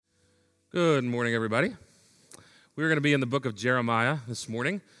Good morning, everybody. We're going to be in the book of Jeremiah this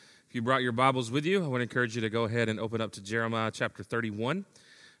morning. If you brought your Bibles with you, I want to encourage you to go ahead and open up to Jeremiah chapter 31.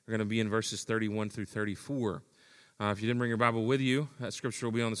 We're going to be in verses 31 through 34. If you didn't bring your Bible with you, that scripture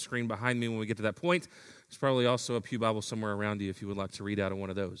will be on the screen behind me when we get to that point. There's probably also a pew Bible somewhere around you if you would like to read out of one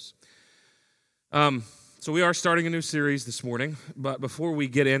of those. So we are starting a new series this morning, but before we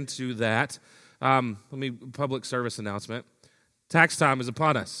get into that, public service announcement. Tax time is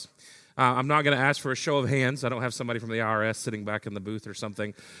upon us. I'm not going to ask for a show of hands. I don't have somebody from the IRS sitting back in the booth or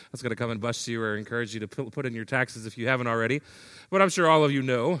something that's going to come and bust you or encourage you to put in your taxes if you haven't already. But I'm sure all of you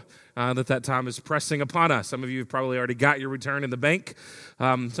know that time is pressing upon us. Some of you have probably already got your return in the bank.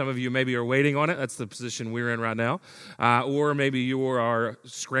 Some of you maybe are waiting on it. That's the position we're in right now. Or maybe you are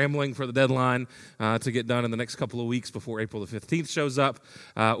scrambling for the deadline to get done in the next couple of weeks before April the 15th shows up.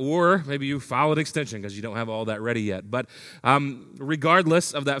 Or maybe you filed an extension because you don't have all that ready yet. But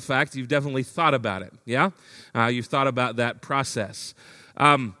regardless of that fact, you've definitely thought about it, yeah? You've thought about that process.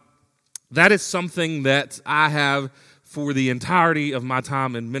 That is something that I have, for the entirety of my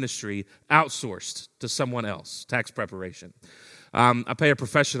time in ministry, outsourced to someone else, tax preparation. I pay a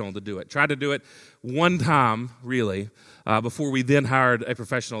professional to do it. Tried to do it one time, really, before we then hired a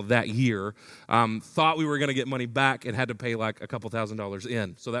professional that year. Thought we were going to get money back and had to pay like a couple $1,000s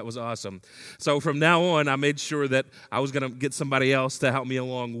in. So that was awesome. So from now on, I made sure that I was going to get somebody else to help me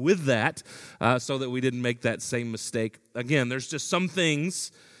along with that so that we didn't make that same mistake again. There's just some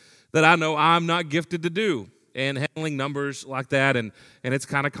things that I know I'm not gifted to do. And handling numbers like that, and it's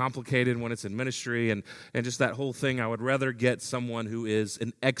kind of complicated when it's in ministry, and just that whole thing, I would rather get someone who is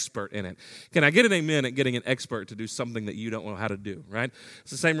an expert in it. Can I get an amen at getting an expert to do something that you don't know how to do, right?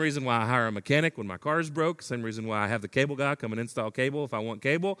 It's the same reason why I hire a mechanic when my car is broke, same reason why I have the cable guy come and install cable if I want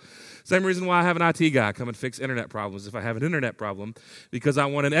cable, same reason why I have an IT guy come and fix internet problems if I have an internet problem, because I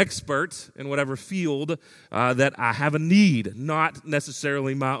want an expert in whatever field that I have a need, not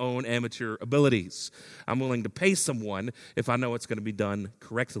necessarily my own amateur abilities. I'm willing to pay someone if I know it's going to be done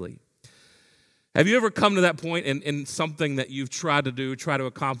correctly. Have you ever come to that point in something that you've tried to do, try to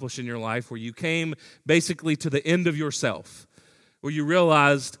accomplish in your life, where you came basically to the end of yourself, where you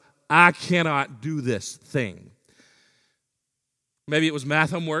realized, I cannot do this thing? Maybe it was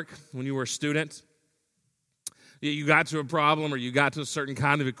math homework when you were a student. You got to a problem, or you got to a certain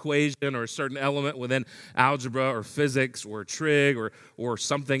kind of equation or a certain element within algebra or physics or trig or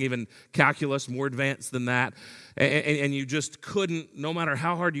something, even calculus, more advanced than that, and you just couldn't, no matter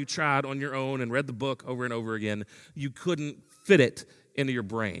how hard you tried on your own and read the book over and over again, you couldn't fit it into your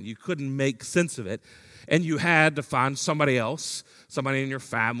brain. You couldn't make sense of it, and you had to find somebody else, somebody in your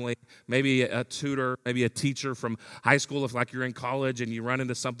family, maybe a tutor, maybe a teacher from high school if like you're in college and you run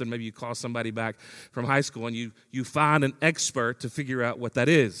into something, maybe you call somebody back from high school and you find an expert to figure out what that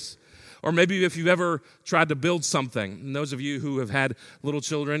is. Or maybe if you've ever tried to build something, and those of you who have had little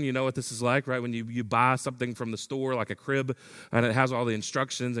children, you know what this is like, right? When you buy something from the store, like a crib, and it has all the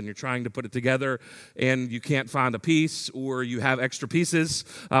instructions, and you're trying to put it together, and you can't find a piece, or you have extra pieces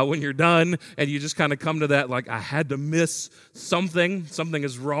when you're done, and you just kind of come to that, like, I had to miss something. Something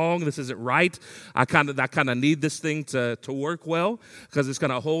is wrong. This isn't right. I kind of need this thing to work well, because it's going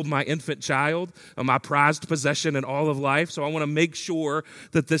to hold my infant child, my prized possession in all of life. So I want to make sure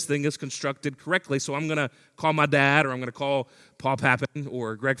that this thing is constructed correctly. So I'm going to call my dad, or I'm going to call Paul Pappin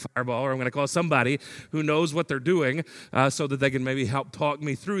or Greg Fireball, or I'm going to call somebody who knows what they're doing so that they can maybe help talk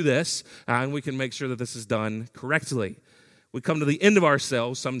me through this, and we can make sure that this is done correctly. We come to the end of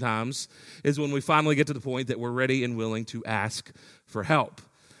ourselves sometimes is when we finally get to the point that we're ready and willing to ask for help,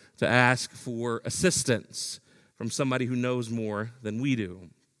 to ask for assistance from somebody who knows more than we do.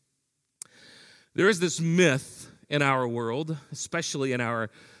 There is this myth in our world, especially in our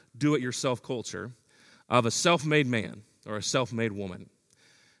do-it-yourself culture, of a self-made man or a self-made woman,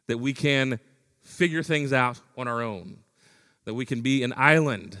 that we can figure things out on our own, that we can be an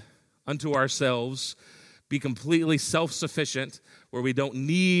island unto ourselves, be completely self-sufficient, where we don't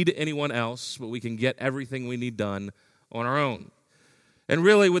need anyone else, but we can get everything we need done on our own. And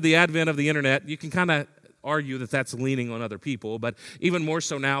really, with the advent of the internet, you can kind of argue that that's leaning on other people, but even more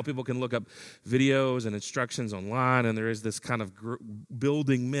so now, people can look up videos and instructions online, and there is this kind of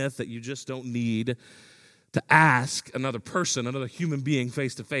building myth that you just don't need to ask another person, another human being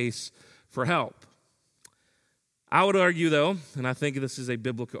face-to-face for help. I would argue, though, and I think this is a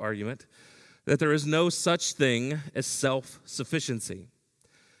biblical argument, that there is no such thing as self-sufficiency.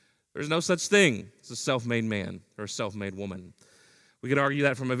 There's no such thing as a self-made man or a self-made woman. We could argue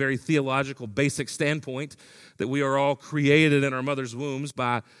that from a very theological, basic standpoint, that we are all created in our mother's wombs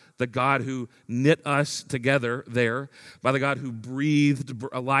by the God who knit us together there, by the God who breathed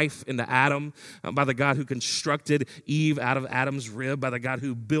life into Adam, by the God who constructed Eve out of Adam's rib, by the God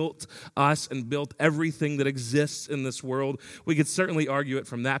who built us and built everything that exists in this world. We could certainly argue it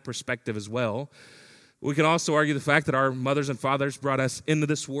from that perspective as well. We can also argue the fact that our mothers and fathers brought us into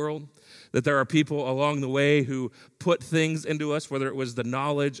this world, that there are people along the way who put things into us, whether it was the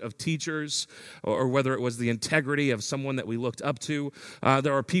knowledge of teachers or whether it was the integrity of someone that we looked up to.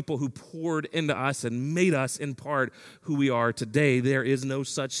 There are people who poured into us and made us, in part, who we are today. There is no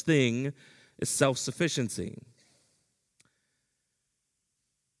such thing as self-sufficiency.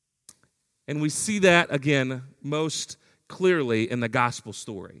 And we see that, again, most clearly in the gospel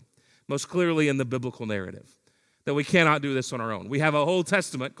story, most clearly in the biblical narrative, that we cannot do this on our own. We have a whole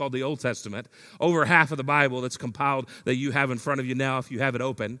Testament called the Old Testament, over half of the Bible that's compiled that you have in front of you now if you have it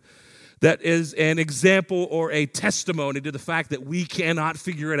open, that is an example or a testimony to the fact that we cannot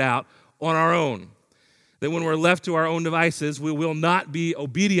figure it out on our own. That when we're left to our own devices, we will not be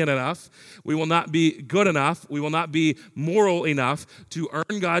obedient enough, we will not be good enough, we will not be moral enough to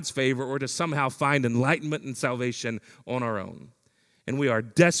earn God's favor or to somehow find enlightenment and salvation on our own. And we are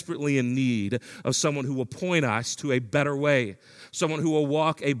desperately in need of someone who will point us to a better way, someone who will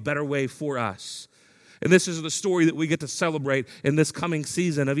walk a better way for us. And this is the story that we get to celebrate in this coming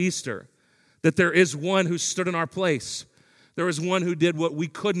season of Easter, that there is one who stood in our place. There is one who did what we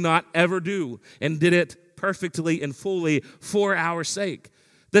could not ever do and did it perfectly and fully for our sake.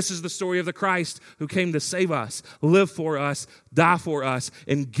 This is the story of the Christ who came to save us, live for us, die for us,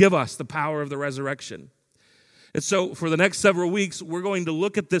 and give us the power of the resurrection. And so for the next several weeks, we're going to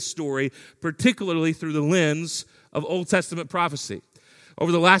look at this story, particularly through the lens of Old Testament prophecy.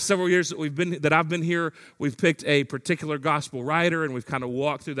 Over the last several years that I've been here, we've picked a particular gospel writer, and we've kind of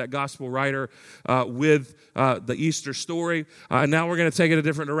walked through that gospel writer with the Easter story. And now we're going to take it a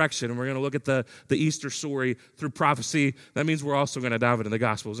different direction, and we're going to look at the Easter story through prophecy. That means we're also going to dive into the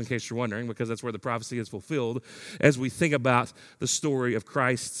Gospels, in case you're wondering, because that's where the prophecy is fulfilled as we think about the story of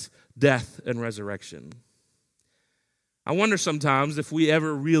Christ's death and resurrection. I wonder sometimes if we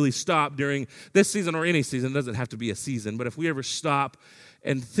ever really stop during this season or any season, it doesn't have to be a season, but if we ever stop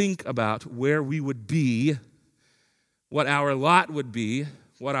and think about where we would be, what our lot would be,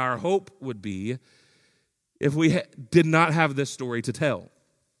 what our hope would be, if we did not have this story to tell.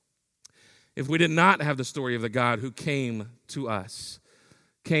 If we did not have the story of the God who came to us,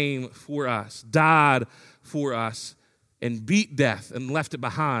 came for us, died for us, and beat death and left it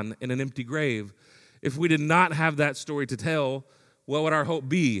behind in an empty grave. If we did not have that story to tell, what would our hope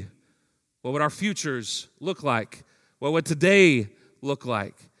be? What would our futures look like? What would today look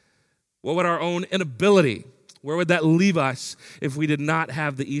like? What would our own inability, where would that leave us if we did not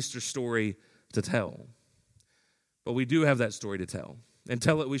have the Easter story to tell? But we do have that story to tell. And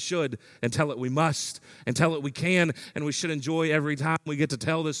tell it we should, and tell it we must, and tell it we can, and we should enjoy every time we get to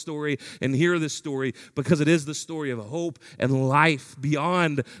tell this story and hear this story, because it is the story of hope and life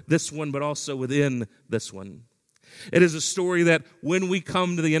beyond this one, but also within this one. It is a story that when we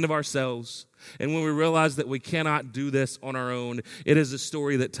come to the end of ourselves, and when we realize that we cannot do this on our own, it is a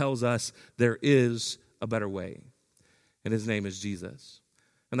story that tells us there is a better way. And his name is Jesus.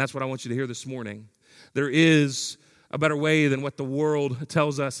 And that's what I want you to hear this morning. There is a better way than what the world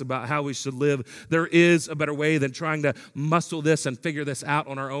tells us about how we should live. There is a better way than trying to muscle this and figure this out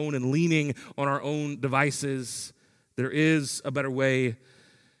on our own and leaning on our own devices. There is a better way,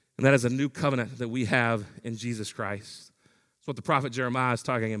 and that is a new covenant that we have in Jesus Christ. That's what the prophet Jeremiah is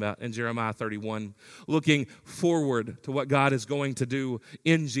talking about in Jeremiah 31, looking forward to what God is going to do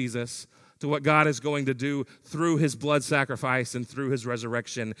in Jesus, to what God is going to do through his blood sacrifice and through his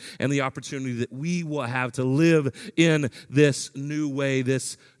resurrection, and the opportunity that we will have to live in this new way,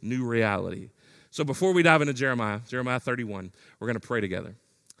 this new reality. So before we dive into Jeremiah 31, we're going to pray together.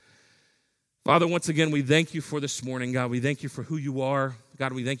 Father, once again, we thank you for this morning, God. We thank you for who you are.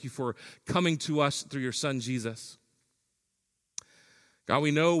 God, we thank you for coming to us through your son, Jesus. God,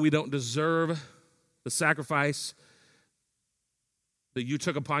 we know we don't deserve the sacrifice that you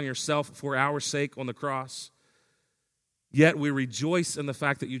took upon yourself for our sake on the cross. Yet we rejoice in the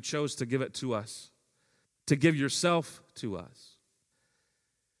fact that you chose to give it to us, to give yourself to us.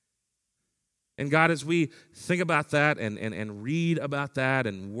 And God, as we think about that and read about that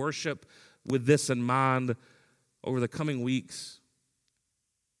and worship with this in mind over the coming weeks,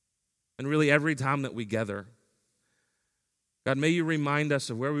 and really every time that we gather, God, may you remind us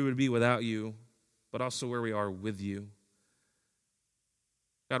of where we would be without you, but also where we are with you.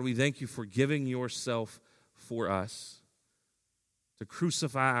 God, we thank you for giving yourself for us, to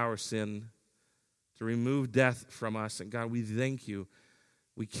crucify our sin, to remove death from us. And God, we thank you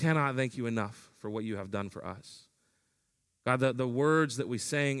We cannot thank you enough for what you have done for us. God, the words that we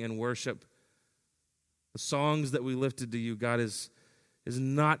sang in worship, the songs that we lifted to you, God, is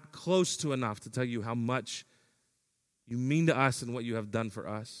not close to enough to tell you how much you mean to us and what you have done for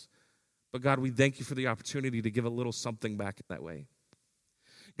us. But God, we thank you for the opportunity to give a little something back in that way.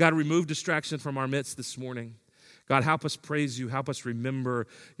 God, remove distraction from our midst this morning. God, help us praise you. Help us remember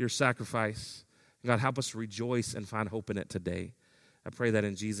your sacrifice. God, help us rejoice and find hope in it today. I pray that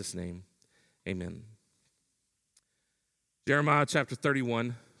in Jesus' name. Amen. Jeremiah chapter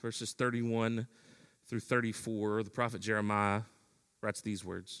 31, verses 31 through 34, the prophet Jeremiah writes these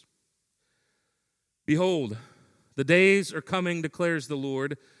words. Behold, the days are coming, declares the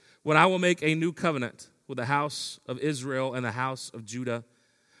Lord, when I will make a new covenant with the house of Israel and the house of Judah,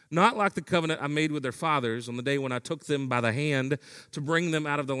 not like the covenant I made with their fathers on the day when I took them by the hand to bring them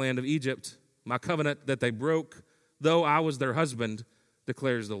out of the land of Egypt, my covenant that they broke, though I was their husband,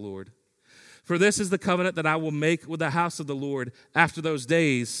 declares the Lord. For this is the covenant that I will make with the house of the Lord after those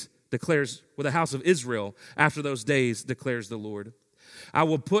days, declares, with the house of Israel after those days, declares the Lord. I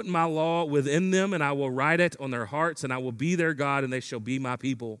will put my law within them, and I will write it on their hearts, and I will be their God, and they shall be my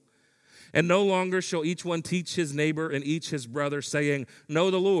people. And no longer shall each one teach his neighbor and each his brother, saying,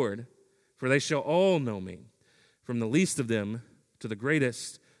 Know the Lord, for they shall all know me, from the least of them to the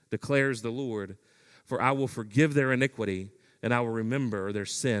greatest, declares the Lord. For I will forgive their iniquity, and I will remember their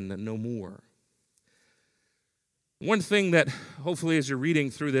sin no more. One thing that hopefully as you're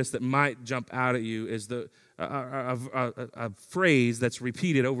reading through this that might jump out at you is a phrase that's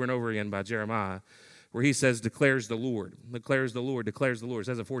repeated over and over again by Jeremiah, where he says, declares the Lord, declares the Lord, declares the Lord. It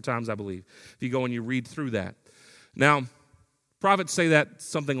says it 4 times, I believe, if you go and you read through that. Now, prophets say that,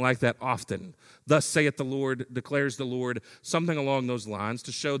 something like that often. Thus saith the Lord, declares the Lord, something along those lines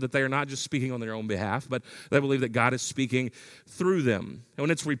to show that they are not just speaking on their own behalf, but they believe that God is speaking through them. And when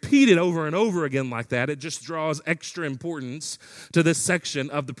it's repeated over and over again like that, it just draws extra importance to this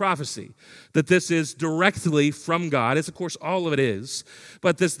section of the prophecy, that this is directly from God. It's, of course, all of it is,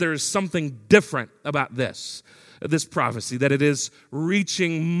 but there is something different about this prophecy, that it is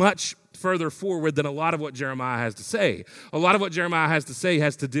reaching much further forward than a lot of what Jeremiah has to say. A lot of what Jeremiah has to say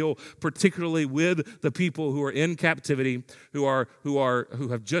has to deal particularly with the people who are in captivity, who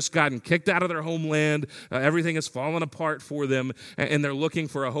have just gotten kicked out of their homeland. Everything has fallen apart for them, and they're looking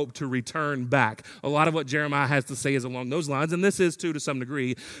for a hope to return back. A lot of what Jeremiah has to say is along those lines, and this is too to some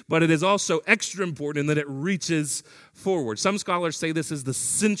degree, but it is also extra important in that it reaches forward. Some scholars say this is the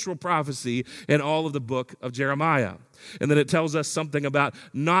central prophecy in all of the book of Jeremiah, and that it tells us something about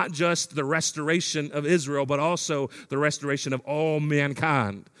not just the restoration of Israel, but also the restoration of all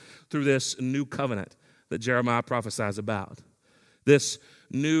mankind through this new covenant that Jeremiah prophesies about. This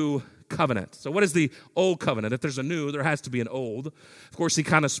new covenant. So what is the old covenant? If there's a new, there has to be an old. Of course, he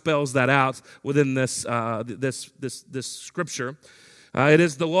kind of spells that out within this scripture. It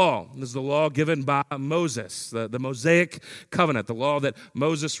is the law. It is the law given by Moses, the Mosaic covenant, the law that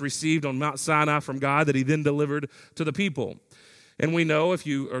Moses received on Mount Sinai from God that he then delivered to the people. And we know if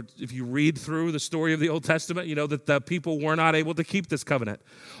you read through the story of the Old Testament, you know that the people were not able to keep this covenant.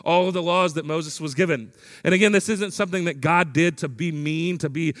 All of the laws that Moses was given. And again, this isn't something that God did to be mean, to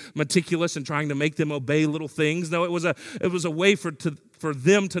be meticulous and trying to make them obey little things. No, it was a way for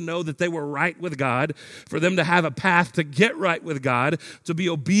them to know that they were right with God, for them to have a path to get right with God, to be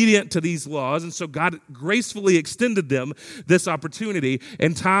obedient to these laws. And so God gracefully extended them this opportunity,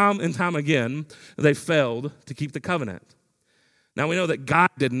 and time again, they failed to keep the covenant. Now, we know that God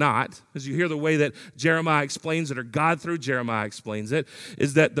did not, as you hear the way that Jeremiah explains it, or God through Jeremiah explains it,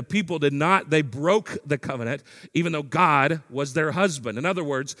 is that the people did not, they broke the covenant, even though God was their husband. In other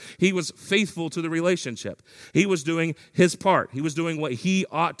words, he was faithful to the relationship. He was doing his part. He was doing what he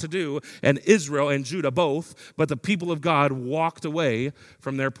ought to do, and Israel and Judah both, but the people of God walked away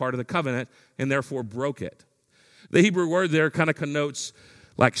from their part of the covenant and therefore broke it. The Hebrew word there kind of connotes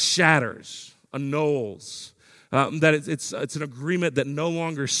like shatters, annuls. That it's an agreement that no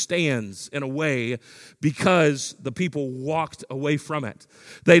longer stands in a way because the people walked away from it.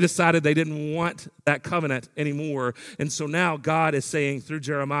 They decided they didn't want that covenant anymore. And so now God is saying through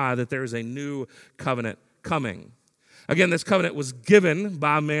Jeremiah that there is a new covenant coming. Again, this covenant was given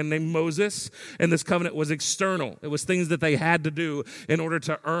by a man named Moses, and this covenant was external. It was things that they had to do in order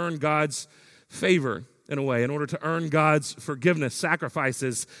to earn God's favor in a way, in order to earn God's forgiveness,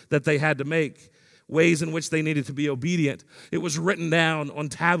 sacrifices that they had to make. Ways in which they needed to be obedient. It was written down on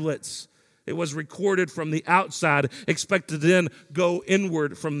tablets. It was recorded from the outside, expected to then go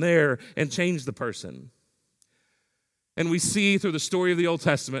inward from there and change the person. And we see through the story of the Old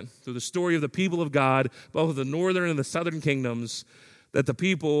Testament, through the story of the people of God, both of the northern and the southern kingdoms, that the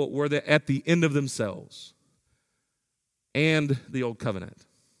people were at the end of themselves and the old covenant.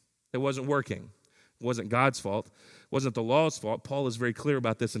 It wasn't working. It wasn't God's fault. It wasn't the law's fault. Paul is very clear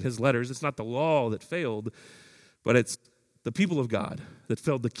about this in his letters. It's not the law that failed, but it's the people of God that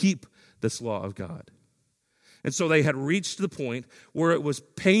failed to keep this law of God. And so they had reached the point where it was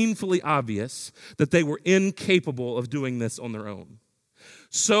painfully obvious that they were incapable of doing this on their own.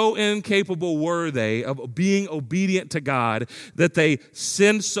 So incapable were they of being obedient to God that they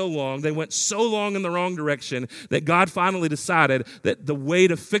sinned so long, they went so long in the wrong direction that God finally decided that the way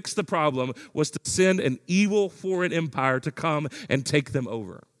to fix the problem was to send an evil foreign empire to come and take them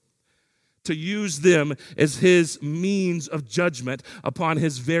over, to use them as his means of judgment upon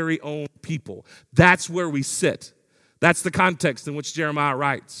his very own people. That's where we sit. That's the context in which Jeremiah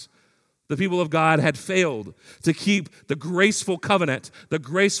writes. The people of God had failed to keep the graceful covenant, the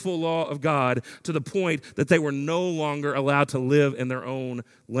graceful law of God, to the point that they were no longer allowed to live in their own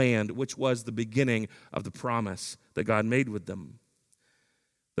land, which was the beginning of the promise that God made with them.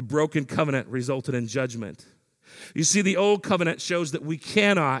 The broken covenant resulted in judgment. You see, the old covenant shows that we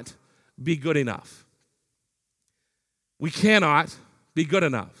cannot be good enough. We cannot be good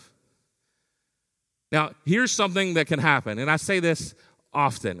enough. Now, here's something that can happen, and I say this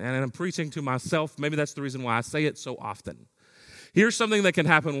often, and I'm preaching to myself. Maybe that's the reason why I say it so often. Here's something that can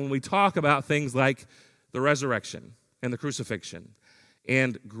happen when we talk about things like the resurrection and the crucifixion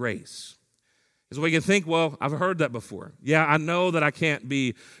and grace. Is we can think, well, I've heard that before. Yeah, I know that I can't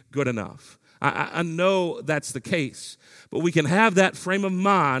be good enough. I know that's the case. But we can have that frame of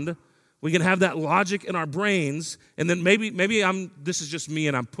mind. We can have that logic in our brains, and then maybe this is just me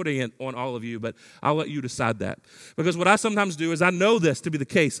and I'm putting it on all of you, but I'll let you decide that. Because what I sometimes do is I know this to be the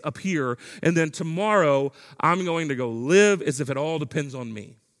case up here, and then tomorrow I'm going to go live as if it all depends on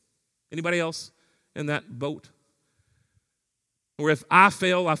me. Anybody else in that boat? Or if I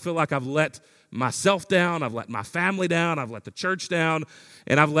fail, I feel like I've let myself down, I've let my family down, I've let the church down,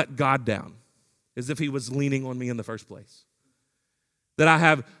 and I've let God down, as if he was leaning on me in the first place. That I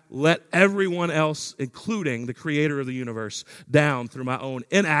have let everyone else, including the creator of the universe, down through my own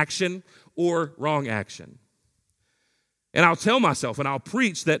inaction or wrong action. And I'll tell myself and I'll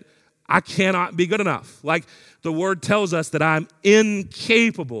preach that I cannot be good enough. Like the word tells us that I'm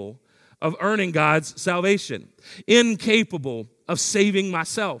incapable of earning God's salvation, incapable of saving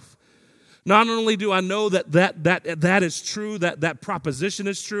myself. Not only do I know that is true, that proposition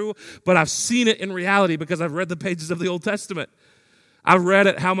is true, but I've seen it in reality because I've read the pages of the Old Testament. I've read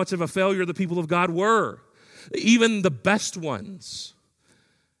at how much of a failure the people of God were. Even the best ones.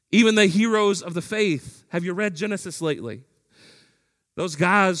 Even the heroes of the faith. Have you read Genesis lately? Those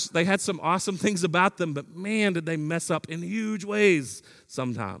guys, they had some awesome things about them, but man, did they mess up in huge ways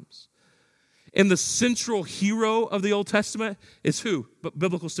sometimes. And the central hero of the Old Testament is who? But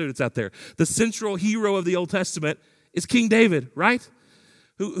biblical students out there. The central hero of the Old Testament is King David, right?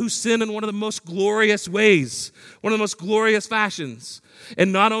 Who sinned in one of the most glorious ways, one of the most glorious fashions.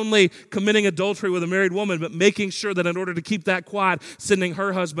 And not only committing adultery with a married woman, but making sure that in order to keep that quiet, sending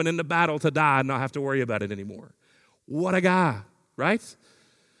her husband into battle to die and not have to worry about it anymore. What a guy, right?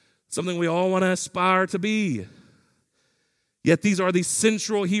 Something we all want to aspire to be. Yet these are the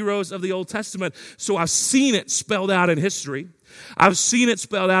central heroes of the Old Testament. So I've seen it spelled out in history. I've seen it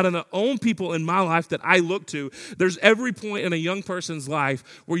spelled out in the own people in my life that I look to. There's every point in a young person's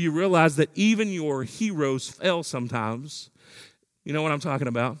life where you realize that even your heroes fail sometimes. You know what I'm talking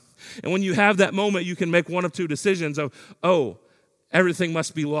about? And when you have that moment, you can make one of two decisions of, everything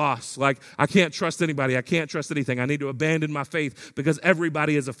must be lost. Like, I can't trust anybody. I can't trust anything. I need to abandon my faith because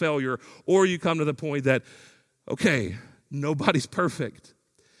everybody is a failure. Or you come to the point that, okay, nobody's perfect.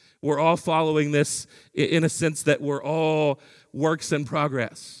 We're all following this in a sense that we're all works in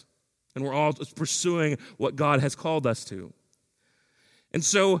progress. And we're all pursuing what God has called us to. And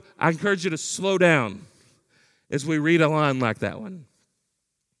so I encourage you to slow down as we read a line like that one.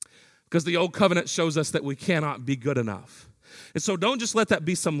 Because the Old Covenant shows us that we cannot be good enough. And so don't just let that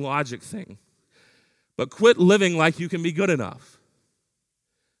be some logic thing. But quit living like you can be good enough.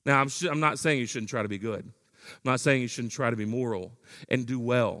 Now, I'm not saying you shouldn't try to be good. I'm not saying you shouldn't try to be moral and do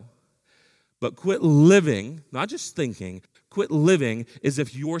well. But quit living, not just thinking, quit living as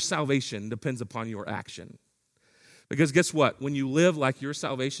if your salvation depends upon your action. Because guess what? When you live like your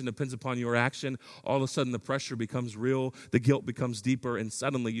salvation depends upon your action, all of a sudden the pressure becomes real, the guilt becomes deeper, and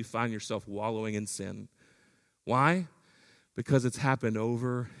suddenly you find yourself wallowing in sin. Why? Because it's happened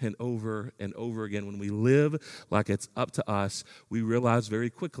over and over and over again. When we live like it's up to us, we realize very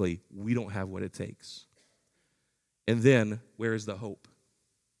quickly we don't have what it takes. And then, where is the hope?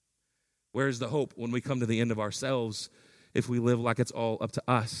 Where is the hope when we come to the end of ourselves if we live like it's all up to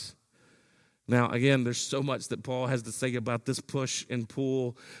us. Now, again, there's so much that Paul has to say about this push and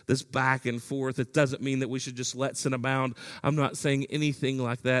pull, this back and forth. It doesn't mean that we should just let sin abound. I'm not saying anything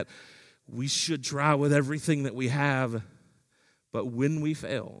like that. We should try with everything that we have. But when we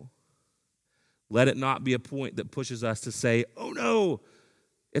fail, let it not be a point that pushes us to say, oh no,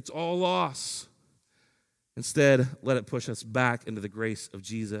 it's all loss. Instead, let it push us back into the grace of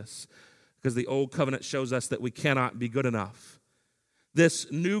Jesus, because the old covenant shows us that we cannot be good enough. This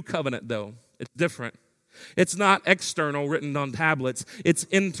new covenant, though, it's different. It's not external, written on tablets. It's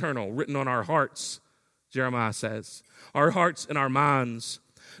internal, written on our hearts, Jeremiah says. Our hearts and our minds.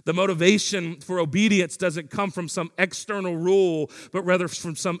 The motivation for obedience doesn't come from some external rule, but rather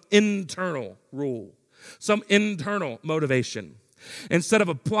from some internal rule, some internal motivation. Instead of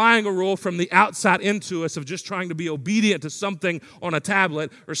applying a rule from the outside into us of just trying to be obedient to something on a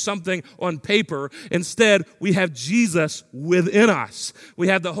tablet or something on paper, instead we have Jesus within us. We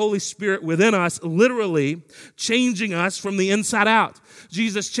have the Holy Spirit within us, literally changing us from the inside out.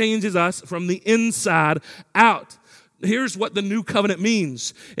 Jesus changes us from the inside out. Here's what the new covenant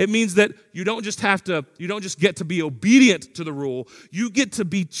means. It means that you don't just get to be obedient to the rule, you get to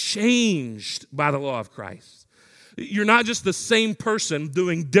be changed by the law of Christ. You're not just the same person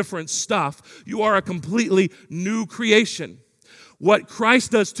doing different stuff. You are a completely new creation. What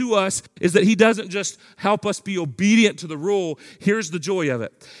Christ does to us is that he doesn't just help us be obedient to the rule. Here's the joy of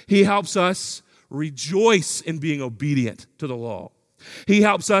it. He helps us rejoice in being obedient to the law. He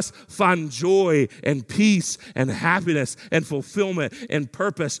helps us find joy and peace and happiness and fulfillment and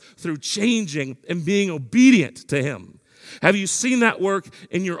purpose through changing and being obedient to him. Have you seen that work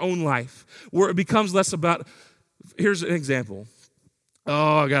in your own life where it becomes less about, here's an example.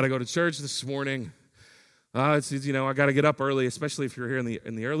 Oh, I got to go to church this morning. I got to get up early, especially if you're here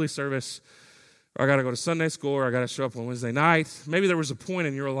in the early service. Or I got to go to Sunday school, or I got to show up on Wednesday night. Maybe there was a point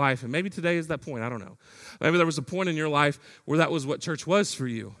in your life, and maybe today is that point, I don't know. Maybe there was a point in your life where that was what church was for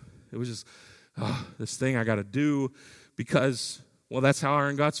you. It was just, this thing I got to do because, well, that's how I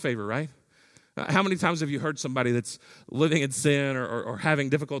earn God's favor, right? How many times have you heard somebody that's living in sin or having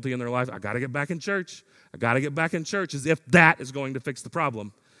difficulty in their life, I got to get back in church. I got to get back in church, as if that is going to fix the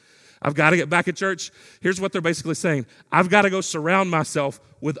problem. I've got to get back in church. Here's what they're basically saying. I've got to go surround myself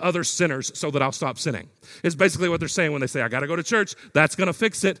with other sinners so that I'll stop sinning. It's basically what they're saying when they say, I got to go to church. That's going to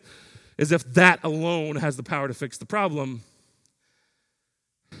fix it. As if that alone has the power to fix the problem.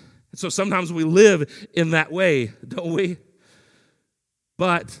 And so sometimes we live in that way, don't we?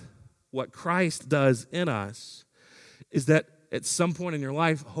 But what Christ does in us is that at some point in your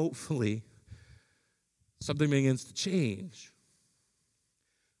life, hopefully, something begins to change.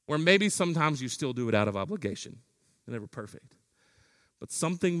 Where maybe sometimes you still do it out of obligation. You're never perfect. But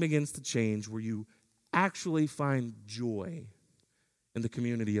something begins to change where you actually find joy in the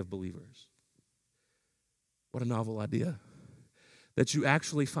community of believers. What a novel idea. That you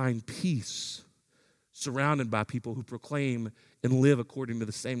actually find peace surrounded by people who proclaim and live according to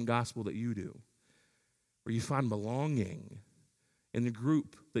the same gospel that you do. Where you find belonging in the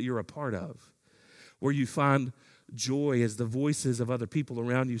group that you're a part of. Where you find joy as the voices of other people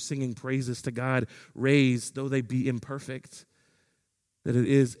around you singing praises to God raise, though they be imperfect. That it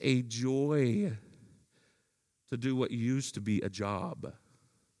is a joy to do what used to be a job.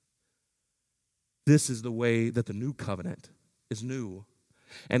 This is the way that the new covenant is new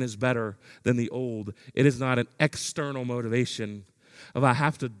and is better than the old. It is not an external motivation of I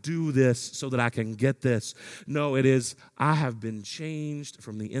have to do this so that I can get this. No, it is I have been changed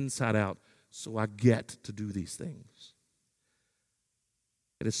from the inside out so I get to do these things.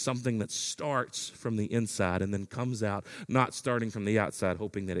 It is something that starts from the inside and then comes out, not starting from the outside,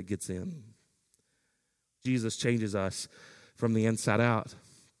 hoping that it gets in. Jesus changes us from the inside out,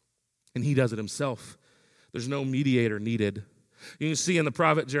 and he does it himself. There's no mediator needed. You can see in the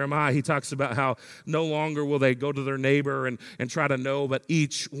prophet Jeremiah, he talks about how no longer will they go to their neighbor and try to know, but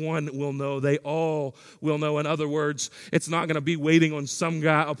each one will know. They all will know. In other words, it's not going to be waiting on some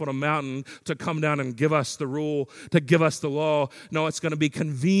guy up on a mountain to come down and give us the rule, to give us the law. No, it's going to be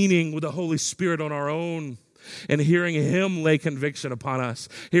convening with the Holy Spirit on our own. And hearing him lay conviction upon us,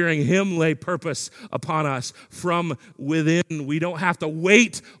 hearing him lay purpose upon us from within. We don't have to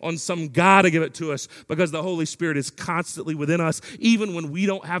wait on some God to give it to us because the Holy Spirit is constantly within us, even when we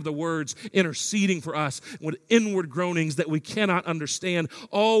don't have the words interceding for us with inward groanings that we cannot understand,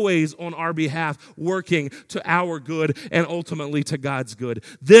 always on our behalf, working to our good and ultimately to God's good.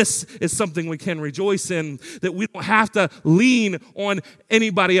 This is something we can rejoice in, that we don't have to lean on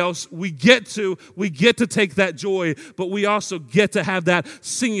anybody else. We get to take take that joy, but we also get to have that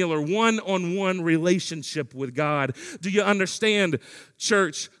singular one-on-one relationship with God. Do you understand,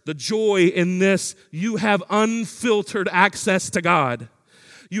 church, the joy in this? You have unfiltered access to God.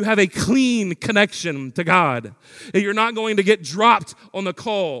 You have a clean connection to God. You're not going to get dropped on the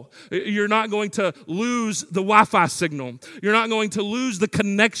call. You're not going to lose the Wi-Fi signal. You're not going to lose the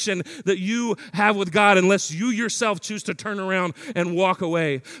connection that you have with God unless you yourself choose to turn around and walk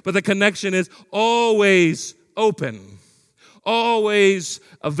away. But the connection is always open, always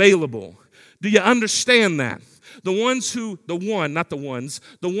available. Do you understand that? The one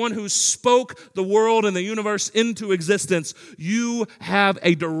who spoke the world and the universe into existence, you have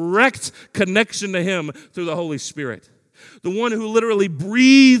a direct connection to him through the Holy Spirit. The one who literally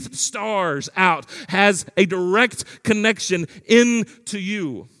breathed stars out has a direct connection into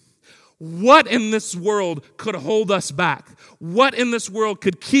you. What in this world could hold us back? What in this world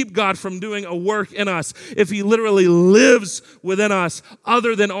could keep God from doing a work in us if he literally lives within us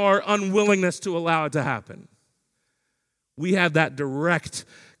other than our unwillingness to allow it to happen? We have that direct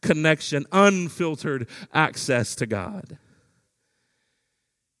connection, unfiltered access to God.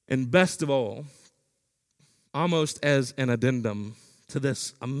 And best of all, almost as an addendum to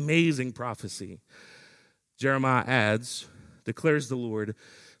this amazing prophecy, Jeremiah adds, declares the Lord,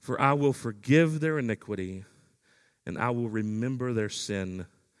 "For I will forgive their iniquity, and I will remember their sin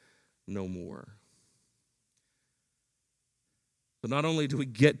no more." So not only do we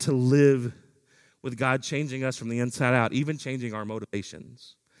get to live with God changing us from the inside out, even changing our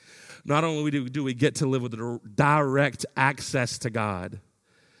motivations. Not only do we get to live with direct access to God,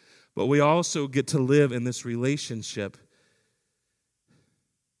 but we also get to live in this relationship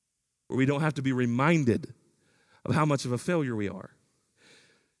where we don't have to be reminded of how much of a failure we are.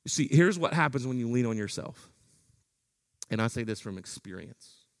 You see, here's what happens when you lean on yourself. And I say this from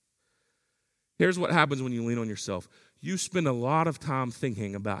experience. Here's what happens when you lean on yourself. You spend a lot of time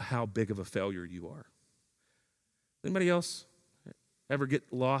thinking about how big of a failure you are. Anybody else ever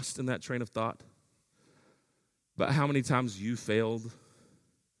get lost in that train of thought? About how many times you failed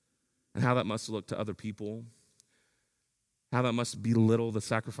and how that must look to other people, how that must belittle the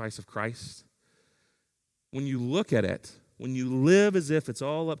sacrifice of Christ. When you look at it, when you live as if it's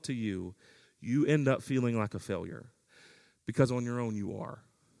all up to you, you end up feeling like a failure. Because on your own you are.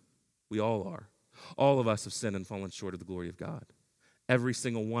 We all are. All of us have sinned and fallen short of the glory of God. Every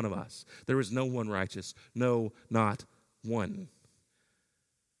single one of us. There is no one righteous. No, not one.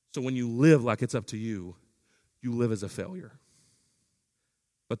 So when you live like it's up to you, you live as a failure.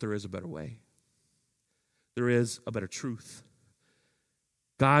 But there is a better way. There is a better truth.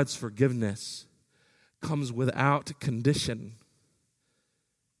 God's forgiveness comes without condition.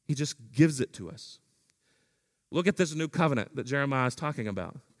 He just gives it to us. Look at this new covenant that Jeremiah is talking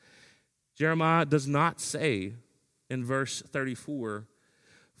about. Jeremiah does not say in verse 34,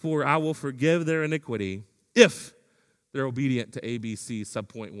 "For I will forgive their iniquity if they're obedient to ABC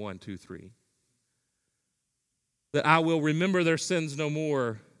subpoint 1, 2, 3. That I will remember their sins no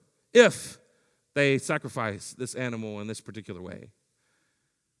more if they sacrifice this animal in this particular way.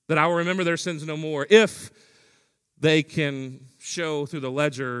 That I will remember their sins no more if they can show through the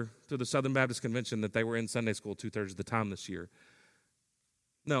ledger, through the Southern Baptist Convention, that they were in Sunday school 2/3 of the time this year.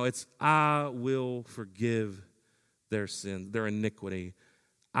 No, it's I will forgive their sins, their iniquity.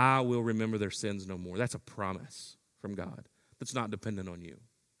 I will remember their sins no more. That's a promise from God that's not dependent on you.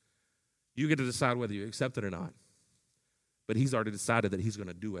 You get to decide whether you accept it or not. But he's already decided that he's going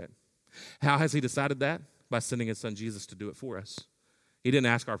to do it. How has he decided that? By sending his son Jesus to do it for us. He didn't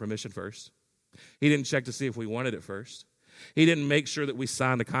ask our permission first. He didn't check to see if we wanted it first. He didn't make sure that we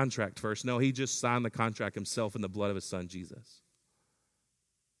signed the contract first. No, he just signed the contract himself in the blood of his son Jesus.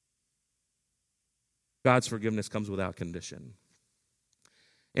 God's forgiveness comes without condition.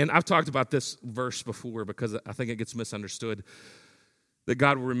 And I've talked about this verse before because I think it gets misunderstood. That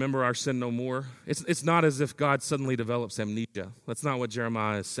God will remember our sin no more. It's not as if God suddenly develops amnesia. That's not what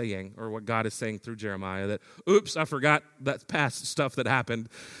Jeremiah is saying, or what God is saying through Jeremiah, that, oops, I forgot that past stuff that happened.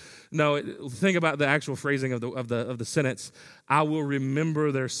 No, think about the actual phrasing of the sentence. I will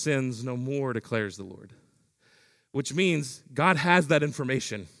remember their sins no more, declares the Lord. Which means God has that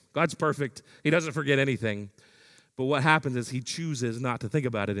information. God's perfect. He doesn't forget anything. But what happens is he chooses not to think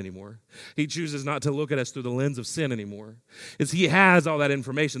about it anymore. He chooses not to look at us through the lens of sin anymore. He has all that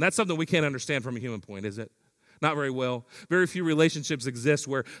information. That's something we can't understand from a human point, is it? Not very well. Very few relationships exist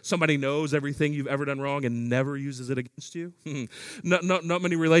where somebody knows everything you've ever done wrong and never uses it against you. Not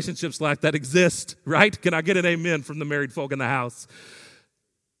many relationships like that exist, right? Can I get an amen from the married folk in the house?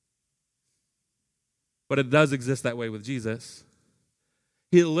 But it does exist that way with Jesus.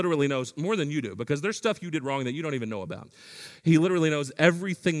 He literally knows more than you do, because there's stuff you did wrong that you don't even know about. He literally knows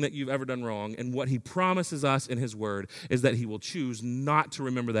everything that you've ever done wrong, and what he promises us in his word is that he will choose not to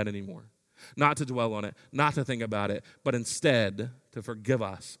remember that anymore, not to dwell on it, not to think about it, but instead to forgive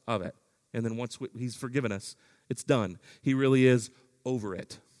us of it. And then once he's forgiven us, it's done. He really is over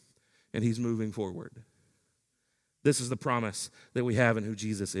it, and he's moving forward. This is the promise that we have in who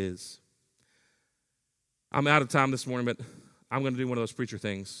Jesus is. I'm out of time this morning, but I'm going to do one of those preacher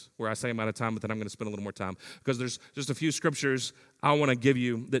things where I say I'm out of time, but then I'm going to spend a little more time, because there's just a few scriptures I want to give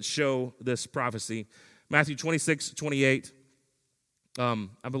you that show this prophecy. Matthew 26:28.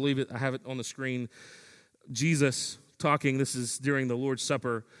 I believe it. I have it on the screen. Jesus talking. This is during the Lord's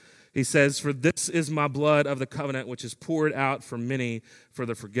Supper. He says, "For this is my blood of the covenant, which is poured out for many for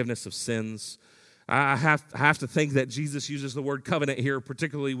the forgiveness of sins." I have to think that Jesus uses the word covenant here,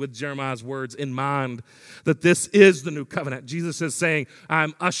 particularly with Jeremiah's words in mind, that this is the new covenant. Jesus is saying,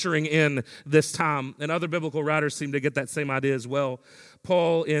 I'm ushering in this time. And other biblical writers seem to get that same idea as well.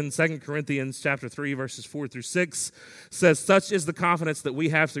 Paul in 2 Corinthians chapter 3, verses 4 through 6 says, "Such is the confidence that we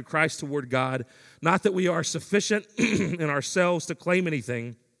have through Christ toward God, not that we are sufficient in ourselves to claim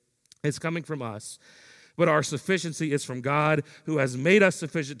anything. It's coming from us. But our sufficiency is from God, who has made us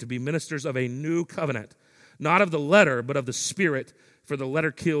sufficient to be ministers of a new covenant, not of the letter, but of the Spirit. For the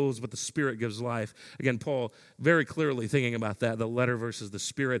letter kills, but the Spirit gives life." Again, Paul very clearly thinking about that, the letter versus the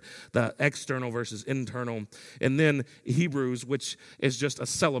Spirit, the external versus internal. And then Hebrews, which is just a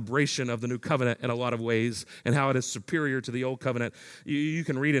celebration of the new covenant in a lot of ways and how it is superior to the old covenant. You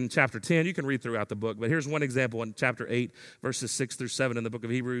can read in chapter 10, you can read throughout the book, but here's one example in chapter 8, verses 6 through 7 in the book of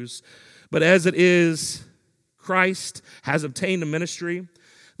Hebrews. "But as it is, Christ has obtained a ministry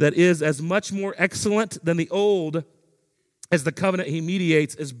that is as much more excellent than the old, as the covenant he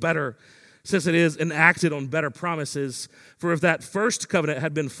mediates is better, since it is enacted on better promises. For if that first covenant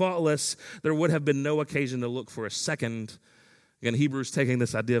had been faultless, there would have been no occasion to look for a second." Again, Hebrews taking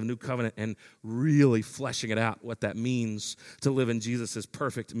this idea of new covenant and really fleshing it out, what that means to live in Jesus'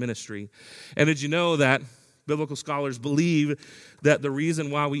 perfect ministry. And did you know that biblical scholars believe that the reason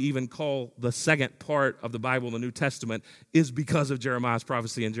why we even call the second part of the Bible the New Testament is because of Jeremiah's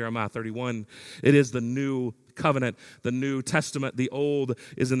prophecy in Jeremiah 31. It is the new covenant, the New Testament. The old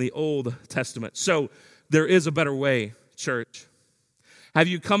is in the Old Testament. So there is a better way, church. Have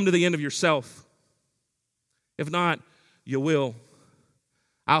you come to the end of yourself? If not, you will.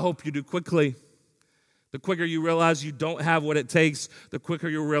 I hope you do quickly. The quicker you realize you don't have what it takes, the quicker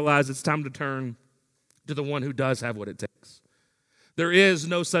you'll realize it's time to turn to the one who does have what it takes. There is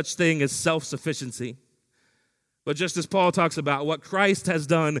no such thing as self-sufficiency. But just as Paul talks about, what Christ has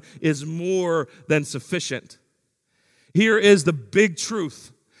done is more than sufficient. Here is the big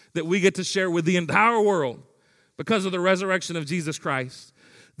truth that we get to share with the entire world because of the resurrection of Jesus Christ.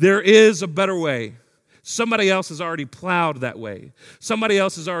 There is a better way. Somebody else has already plowed that way. Somebody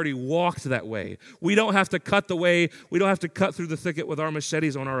else has already walked that way. We don't have to cut the way. We don't have to cut through the thicket with our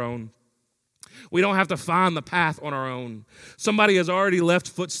machetes on our own. We don't have to find the path on our own. Somebody has already left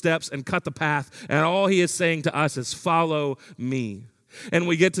footsteps and cut the path, and all he is saying to us is, follow me. And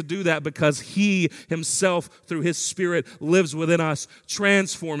we get to do that because he himself, through his Spirit, lives within us,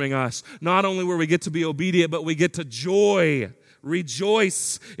 transforming us. Not only where we get to be obedient, but we get to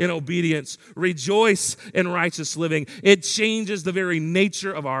rejoice in obedience, rejoice in righteous living. It changes the very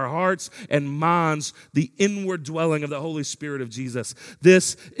nature of our hearts and minds, the inward dwelling of the Holy Spirit of Jesus.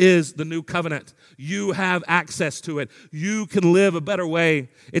 This is the new covenant. You have access to it. You can live a better way.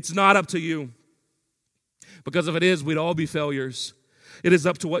 It's not up to you, because if it is, we'd all be failures. It is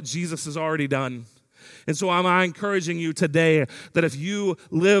up to what Jesus has already done. And so am I encouraging you today that if you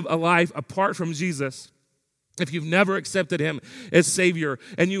live a life apart from Jesus, if you've never accepted him as Savior,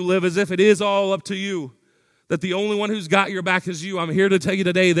 and you live as if it is all up to you, that the only one who's got your back is you, I'm here to tell you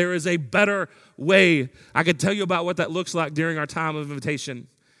today there is a better way. I could tell you about what that looks like during our time of invitation.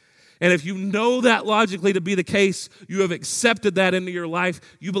 And if you know that logically to be the case, you have accepted that into your life,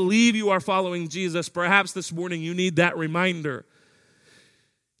 you believe you are following Jesus, perhaps this morning you need that reminder.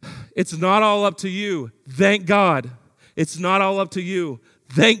 It's not all up to you. Thank God. It's not all up to you.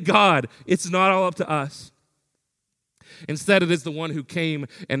 Thank God. It's not all up to us. Instead, it is the one who came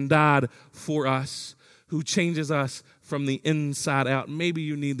and died for us, who changes us from the inside out. Maybe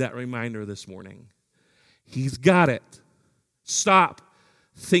you need that reminder this morning. He's got it. Stop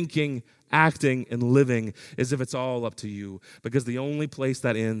thinking, acting, and living as if it's all up to you, because the only place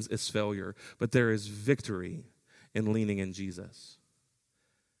that ends is failure. But there is victory in leaning in Jesus.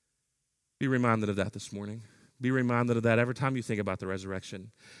 Be reminded of that this morning. Be reminded of that every time you think about the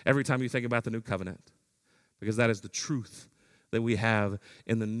resurrection, every time you think about the new covenant, because that is the truth that we have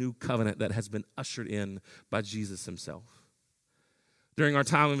in the new covenant that has been ushered in by Jesus himself. During our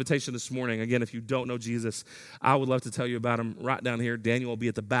time of invitation this morning, again, if you don't know Jesus, I would love to tell you about him right down here. Daniel will be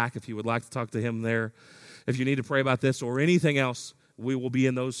at the back if you would like to talk to him there. If you need to pray about this or anything else, we will be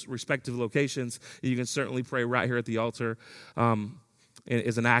in those respective locations. You can certainly pray right here at the altar.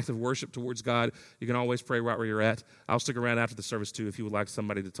 As an act of worship towards God, you can always pray right where you're at. I'll stick around after the service, too, if you would like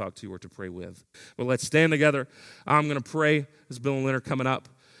somebody to talk to or to pray with. But let's stand together. I'm going to pray as Bill and Lynn are coming up.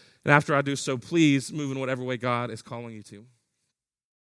 And after I do so, please move in whatever way God is calling you to.